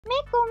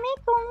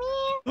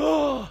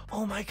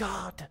Oh my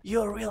god,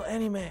 you're a real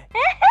anime.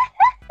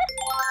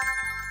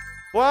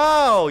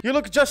 Wow, you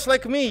look just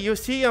like me. You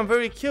see, I'm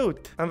very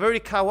cute. I'm very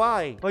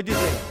kawaii. What do you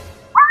think?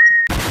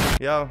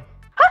 Yeah.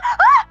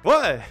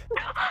 What?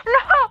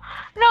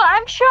 No,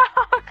 I'm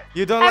shocked.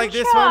 You don't like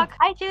this one?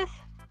 I just...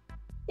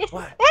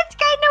 What? It's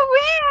kind of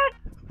weird.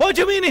 What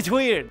do you mean it's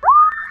weird?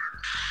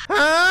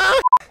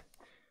 Huh?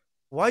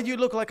 Why do you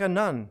look like a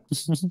nun?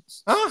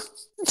 Huh?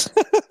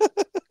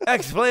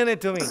 Explain it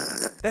to me.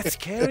 That's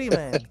scary,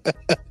 man.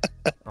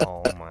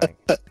 Oh my.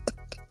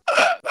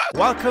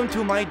 Welcome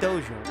to my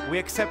dojo. We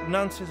accept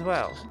nuns as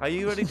well. Are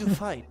you ready to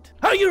fight?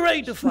 Are you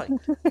ready to fight?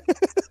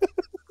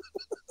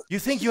 You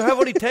think you have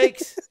what it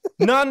takes?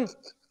 Nun?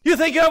 You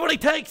think you have what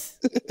it takes?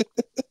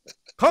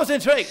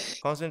 Concentrate.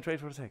 Concentrate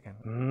for a second.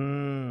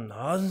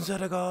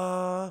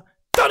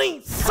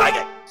 Donnie,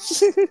 second.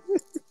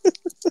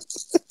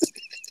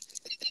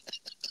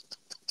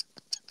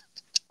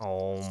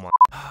 Oh my.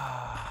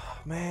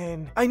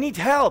 Man, I need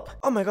help.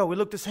 Oh my god, we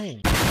look the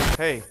same.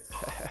 Hey,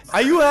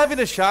 are you having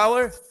a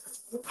shower?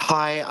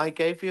 Hi, I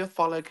gave you a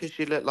follow because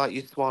you look like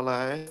you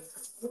swallow.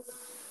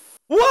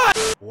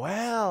 What?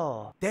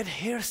 Well, that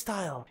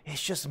hairstyle is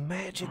just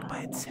magic by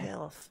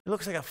itself. It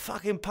looks like a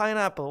fucking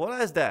pineapple.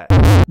 What is that?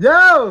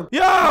 Yo!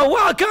 Yo,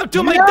 welcome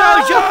to my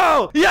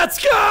dojo!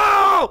 Let's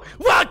go!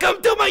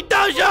 Welcome to my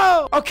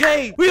dojo!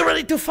 Okay, we're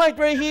ready to fight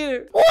right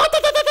here.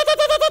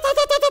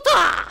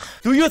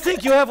 Do you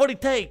think you have what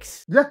it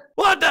takes? Yeah.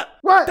 What the?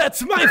 What?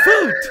 That's my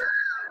food!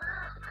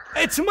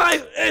 It's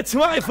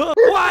my food!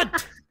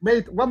 What?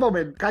 Mate, one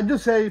moment. Can you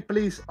say,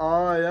 please,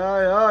 oi,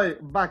 oi, oi,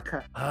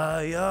 baka?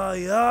 Ay,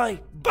 ay, ay,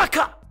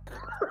 baka!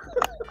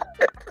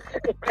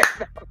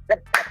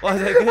 Was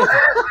that good?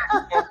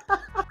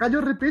 Can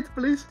you repeat,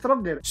 please?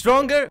 Stronger.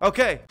 Stronger?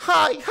 Okay.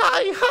 Hi,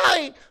 hi,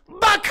 hi,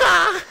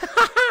 baka!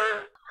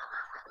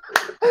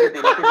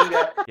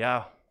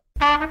 Yeah.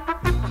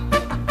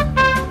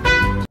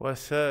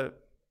 What's up?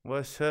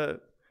 What's up?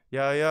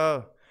 Yo,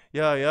 yo,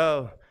 yo,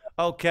 yo.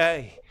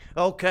 Okay,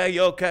 okay,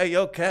 okay,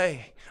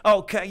 okay.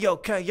 Okay,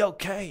 okay,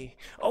 okay,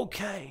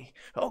 okay,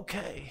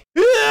 okay.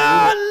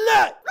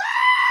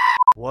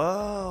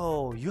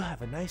 Whoa, you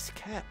have a nice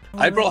cap.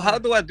 Hey, bro, how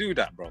do I do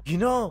that, bro? You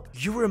know,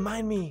 you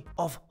remind me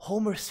of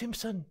Homer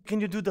Simpson.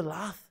 Can you do the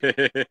laugh?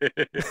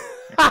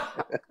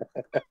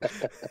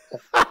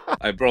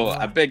 Hey, bro,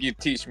 I beg you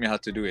teach me how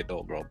to do it,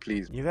 though, bro,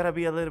 please. You gotta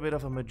be a little bit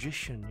of a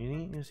magician,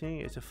 you see?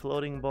 It's a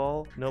floating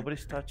ball.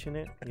 Nobody's touching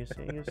it. You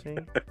see?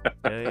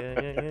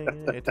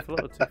 Yeah. It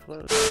floats, it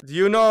floats. Do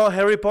you know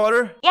Harry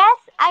Potter? Yes,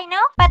 I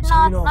know, but So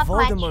not, you know not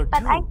Voldemort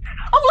much. But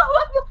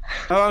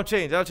too. I'll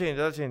change.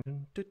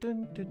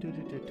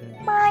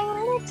 My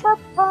little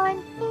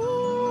pony,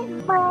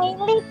 my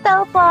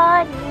little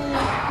pony,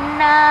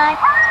 night.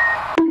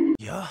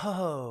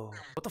 Yo,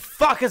 what the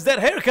fuck is that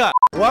haircut?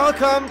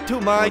 Welcome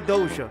to my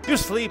dojo. You're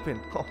sleeping.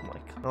 Oh my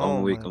god.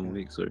 I'm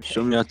weak, sorry.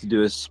 Show me how to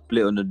do a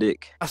split on the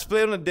dick. I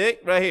split on the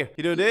dick right here.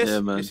 You do this. Yeah,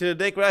 man. You see the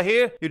dick right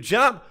here. You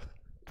jump.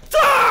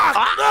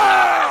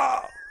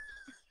 Ah!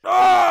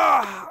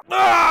 Oh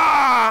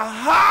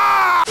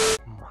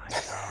my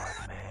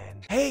god,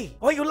 man. Hey,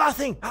 why are you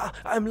laughing?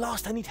 I'm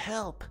lost. I need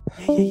help.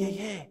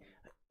 Yeah.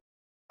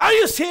 Are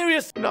you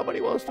serious?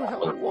 Nobody wants to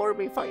help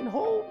Wormie find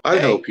home. I'll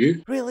help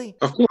you. Really?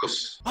 Of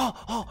course.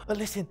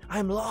 Listen,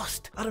 I'm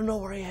lost. I don't know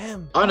where I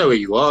am. I know where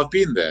you are. I've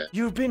been there.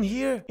 You've been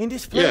here in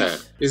this place? Yeah,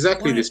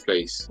 exactly Where? this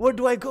place. Where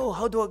do I go?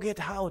 How do I get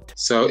out?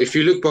 So if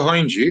you look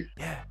behind you,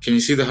 Yeah. can you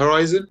see the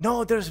horizon?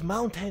 No, there's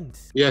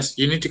mountains. Yes,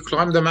 you need to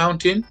climb the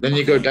mountain. Then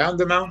you go down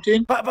the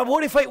mountain. But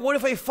what if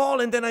I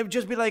fall and then I'd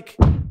just be like,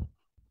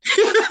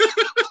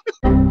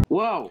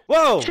 Whoa!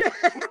 whoa,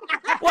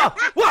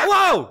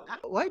 whoa!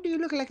 Why do you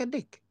look like a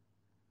dick?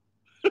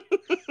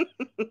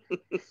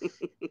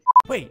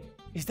 Wait,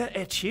 is that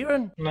Ed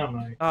Sheeran? No,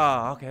 mate.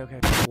 Ah, okay.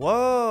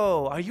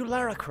 Whoa, are you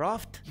Lara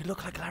Croft? You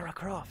look like Lara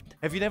Croft.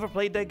 Have you never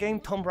played that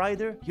game, Tomb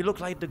Raider? You look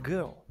like the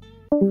girl.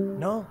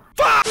 No?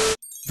 Fuck!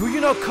 Do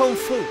you know Kung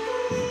Fu?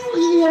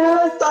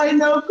 Yes, I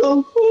know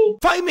Kung Fu.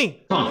 Fight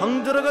me!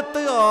 Ang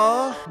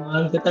들어갔대요.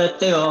 Ang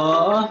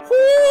katateo.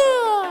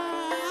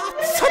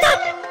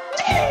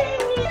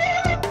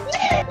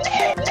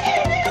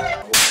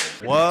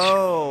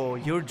 Whoa,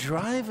 you're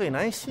driving,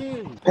 I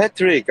see.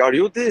 Patrick, are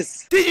you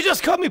this? Did you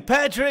just call me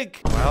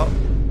Patrick? Well,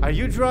 are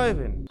you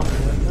driving?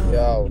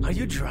 Yo. Are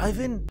you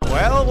driving?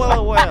 Well.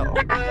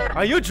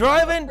 Are you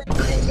driving?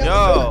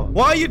 Yo,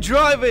 why are you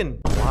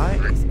driving? Why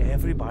is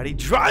everybody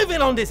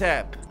driving on this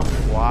app?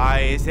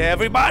 Why is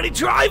everybody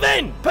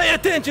driving? Pay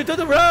attention to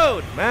the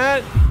road,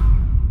 man.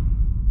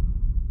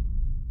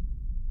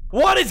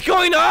 What is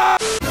going on?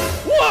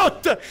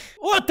 What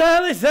the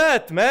hell is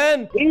that,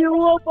 man?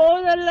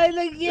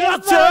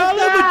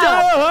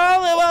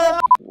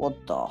 What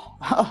the?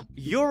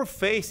 Your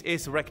face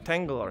is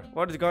rectangular.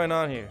 What is going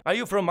on here? Are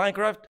you from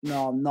Minecraft?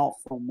 No, I'm not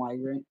from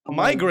Migraine. I'm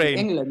Migraine?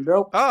 from England,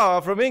 bro.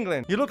 Oh, from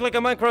England. You look like a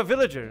Minecraft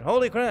villager.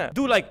 Holy crap.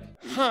 Do like,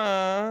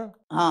 huh?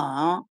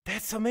 Huh?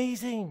 That's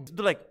amazing.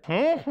 Do like,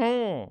 Okay.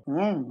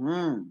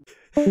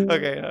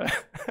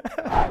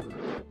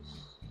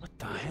 What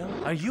the hell?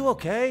 Are you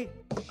okay?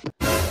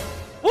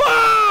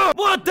 Whoa!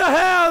 What the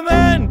hell,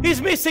 man?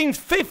 He's missing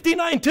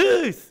 59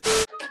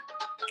 teeth!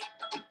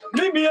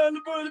 Leave me alone.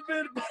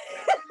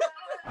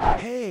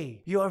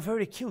 Hey, you are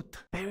very cute.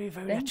 Very,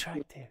 very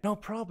attractive. No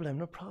problem,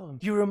 no problem.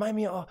 You remind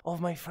me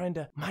of my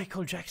friend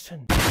Michael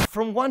Jackson.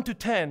 From 1 to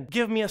 10,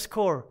 give me a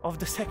score of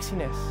the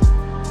sexiness.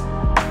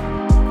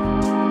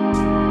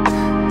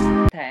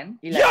 10,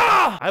 11.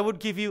 Yeah! I would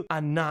give you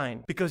a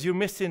 9 because you're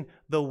missing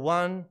the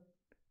one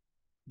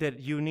that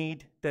you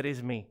need, that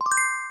is me.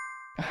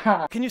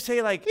 Can you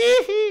say like,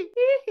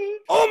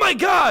 oh my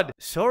god!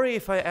 Sorry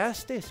if I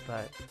asked this,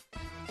 but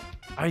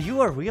are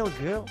you a real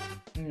girl?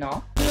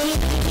 No.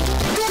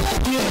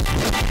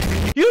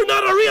 You're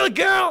not a real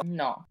girl!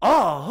 No.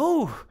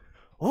 Oh,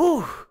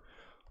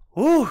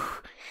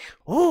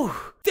 ooh,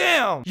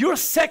 damn! You're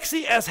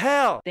sexy as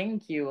hell!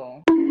 Thank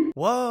you.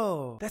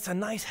 Whoa, that's a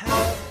nice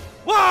hat.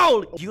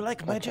 Whoa! You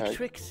like magic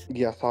tricks?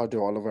 Yes, I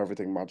do. I love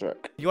everything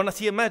magic. You wanna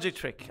see a magic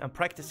trick? I'm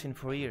practicing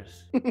for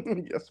years.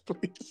 Yes,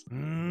 please.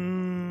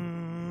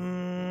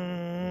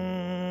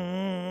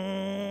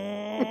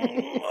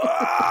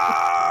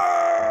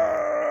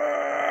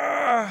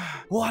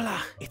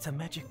 Voila! It's a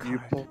magic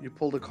card. You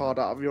pull the card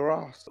out of your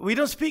ass. We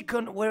don't speak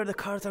on where the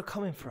cards are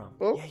coming from.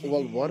 Oh, Yeah,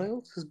 well, yeah. what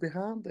else is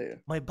behind there?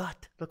 My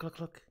butt.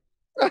 Look.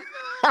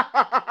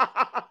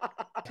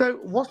 So,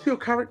 what's your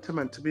character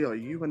meant to be? Are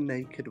you a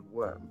naked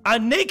worm? A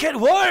naked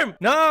worm?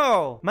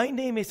 No! My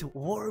name is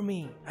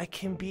Wormie. I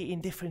can be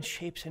in different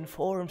shapes and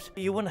forms.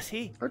 You wanna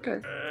see? Okay.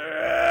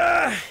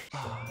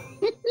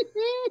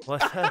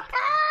 What's up?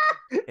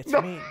 It's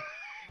me.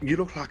 You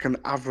look like an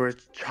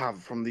average chav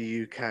from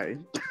the UK.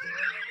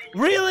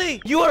 Really?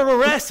 You are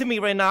harassing me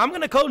right now. I'm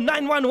gonna call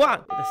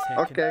 911. Wait a second.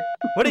 Okay.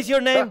 What is your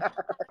name?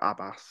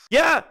 Abbas.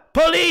 Yeah,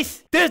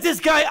 police! There's this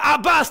guy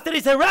Abbas that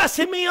is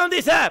harassing me on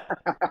this app.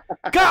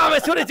 Come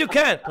as soon as you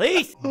can,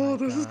 please. Oh,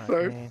 this is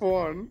so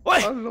fun.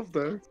 What? I love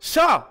this.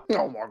 So,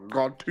 Oh my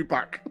god,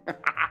 Tupac.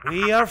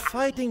 we are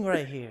fighting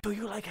right here. Do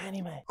you like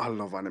anime? I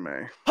love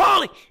anime.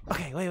 Holy!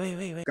 Okay,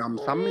 wait.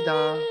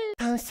 Kamsamida.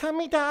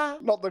 Kamsamida.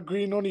 Not the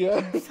green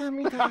onion.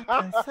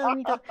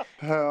 Kamsamida.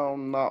 Hell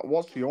no.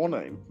 What's your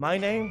name? My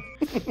name?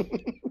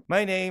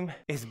 My name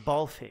is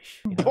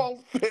Ballfish. You know?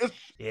 Ballfish.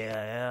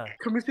 Yeah.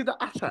 Can we see the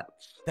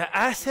assets? The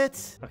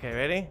assets? Okay,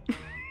 ready?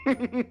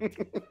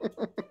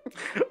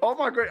 Oh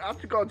my god, I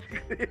forgot.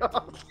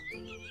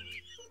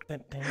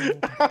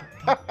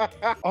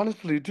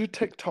 Honestly, do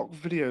TikTok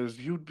videos,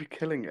 you'd be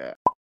killing it.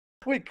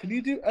 Wait, can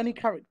you do any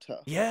character?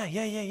 Yeah.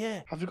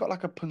 Have you got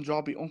like a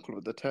Punjabi uncle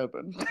with a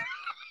turban?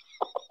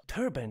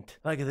 Turban,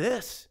 like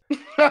this.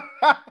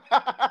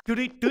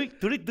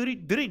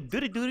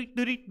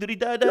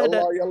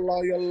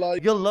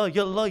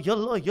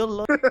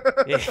 Yalla.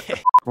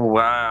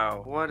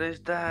 Wow, what is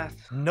that?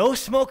 No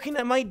smoking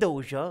at my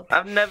dojo.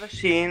 I've never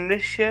seen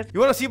this shit. You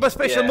wanna see my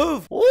special Yeah.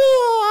 move?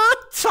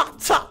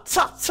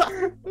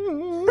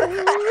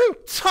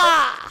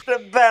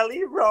 The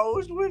belly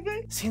rolls with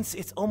it. Since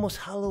it's almost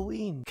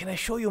Halloween, can I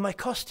show you my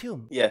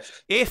costume?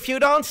 Yes. If you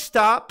don't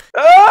stop,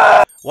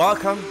 Ah!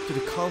 welcome to the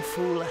Kung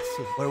Fu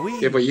lesson, where we...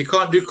 Yeah, but you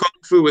can't do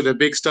kung fu with a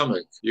big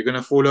stomach. You're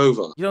gonna fall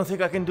over. You don't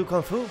think I can do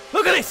Kung Fu?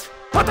 Look at this!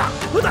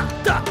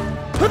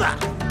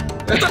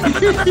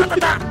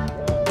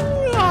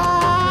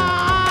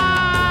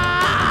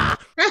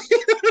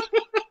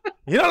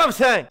 You know what I'm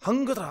saying?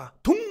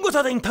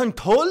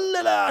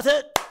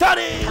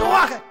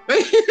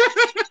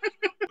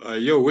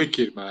 You're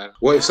wicked, man.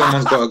 What if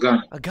someone's got a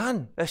gun? A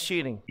gun? That's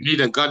cheating. You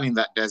need a gun in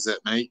that desert,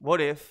 mate.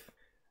 What if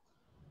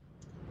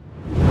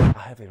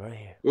I have it right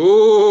here?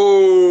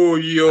 Oh,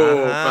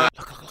 yo. Uh-huh. man.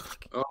 Look.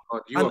 Oh,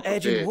 God, you I'm are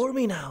edging prepared.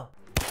 Wormie now.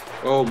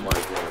 Oh, my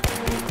God.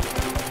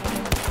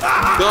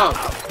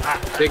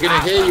 Stop. They're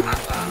gonna hear you.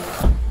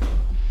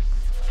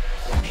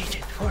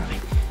 Agent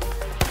Wormie.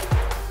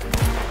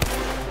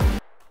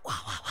 Wow.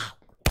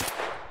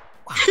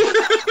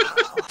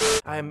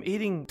 I'm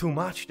eating too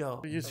much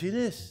though. You see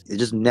this? It's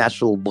just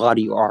natural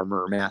body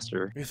armor,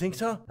 master. You think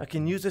so? I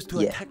can use this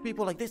to Yeah. attack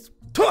people like this?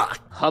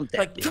 Hump that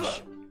Like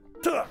bitch.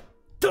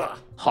 Hot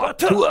Hot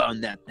tour on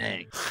that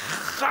thing.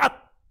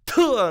 Hot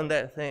tour on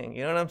that thing.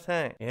 You know what I'm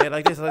saying? Yeah,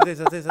 like this.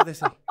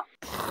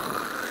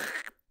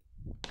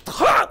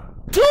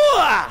 Hot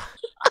tour!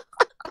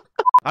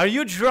 Are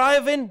you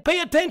driving? Pay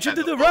attention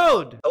to the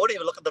road. I wouldn't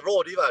even look at the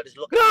road either. I just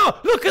look. No,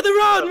 look at the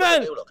road,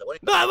 man. Look at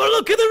No,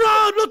 look at the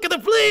road. Look at the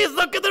please.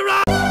 Look at the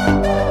road.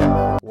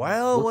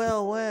 Well.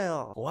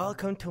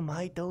 Welcome to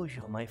my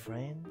dojo, my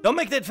friend. Don't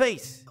make that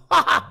face.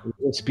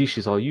 What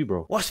species are you,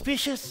 bro? What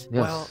species?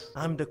 Yes. Well,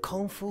 I'm the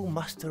Kung Fu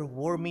Master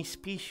Wormie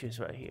species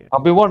right here.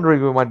 I've been wondering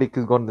where my dick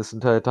has gone this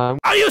entire time.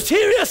 Are you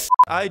serious?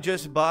 I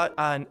just bought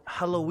an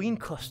Halloween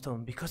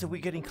costume because we're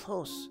getting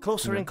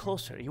closer and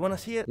closer. You wanna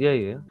see it? Yeah.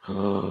 You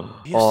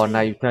Oh, see? now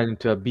you've turned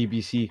into a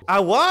BBC. I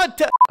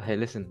want. Hey,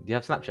 listen, do you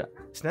have Snapchat?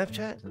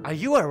 Snapchat? Are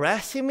you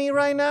harassing me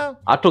right now?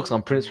 I took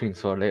some print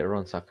screens for later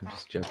on so I can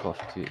just jerk off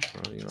to it,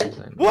 bro. You know what I'm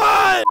saying?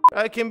 What?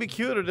 I can be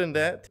cuter than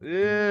that.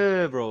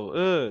 Yeah,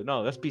 bro.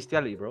 No, that's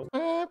bestiality, bro.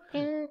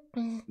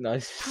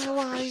 Nice.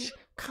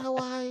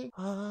 kawaii.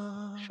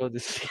 Show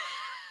this.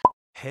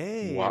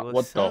 Hey, What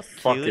what's the up,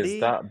 fuck cutie?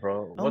 is that,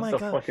 bro? Oh What my the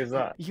God. fuck is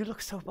that? You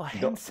look so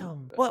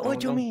handsome. What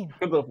do you mean?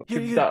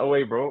 Keep that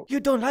away, bro. You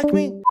don't like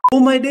me?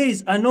 Oh my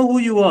days, I know who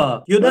you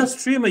are. You're that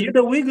streamer, you're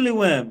the wiggly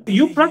worm.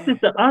 You practice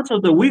the art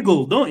of the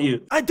wiggle, don't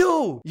you? I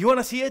do. You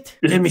wanna see it?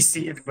 Let me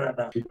see it,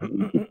 brother.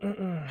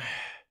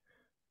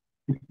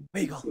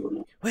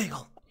 Wiggle,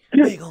 wiggle.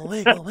 Wiggle,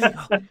 wiggle,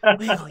 wiggle,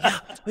 wiggle, yeah,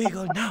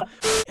 wiggle now.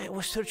 I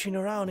was searching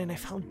around and I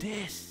found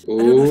this. I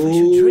don't know if I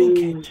should drink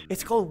it.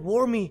 It's called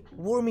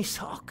Wormie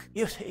sock.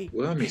 You see?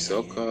 Wormy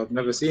sock? I've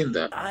never seen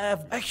that.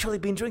 I've actually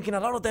been drinking a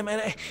lot of them,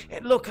 and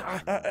look,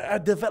 I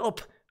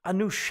developed a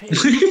new shape.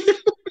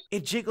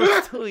 It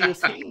jiggles too, you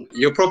see?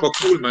 You're proper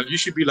cool, man. You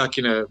should be like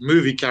in a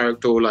movie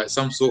character or like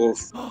some sort of...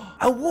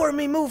 A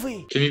Wormie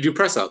movie. Can you do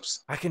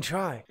press-ups? I can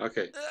try.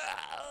 Okay.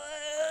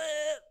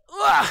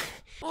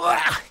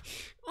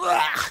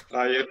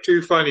 You're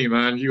too funny,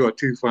 man. You are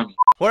too funny.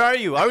 Where are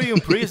you? Are you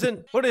in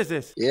prison? What is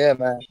this? Yeah,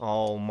 man.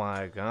 Oh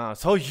my God.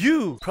 So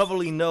you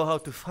probably know how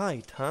to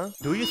fight, huh?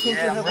 Do you think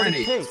you have what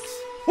it takes?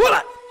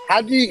 What?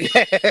 How do you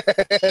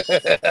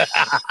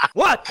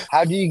What?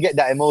 How do you get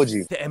that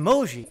emoji? The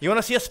emoji? You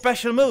wanna see a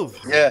special move?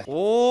 Yeah.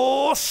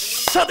 Oh,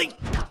 something.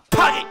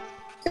 Pie.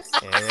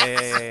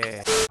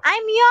 Yeah.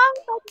 I'm young,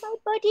 but my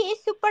body is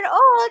super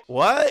old.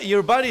 What?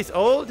 Your body's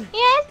old?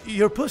 Yes.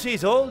 Your pussy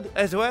is old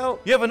as well?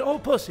 You have an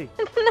old pussy?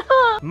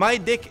 No. My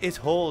dick is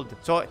old,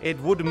 so it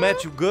would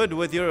match good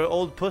with your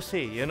old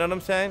pussy. You know what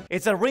I'm saying?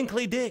 It's a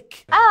wrinkly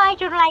dick. Oh, I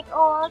don't like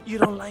old. You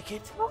don't like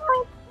it? Oh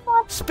my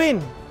God.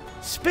 Spin.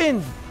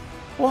 Spin.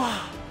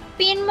 Wow.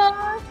 Spin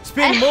more.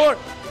 Spin more.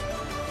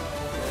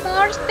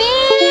 More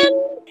spin.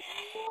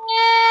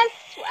 Yes.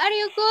 Are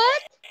you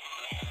good?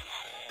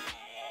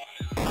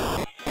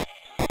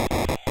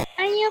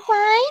 Are you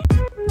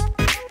fine?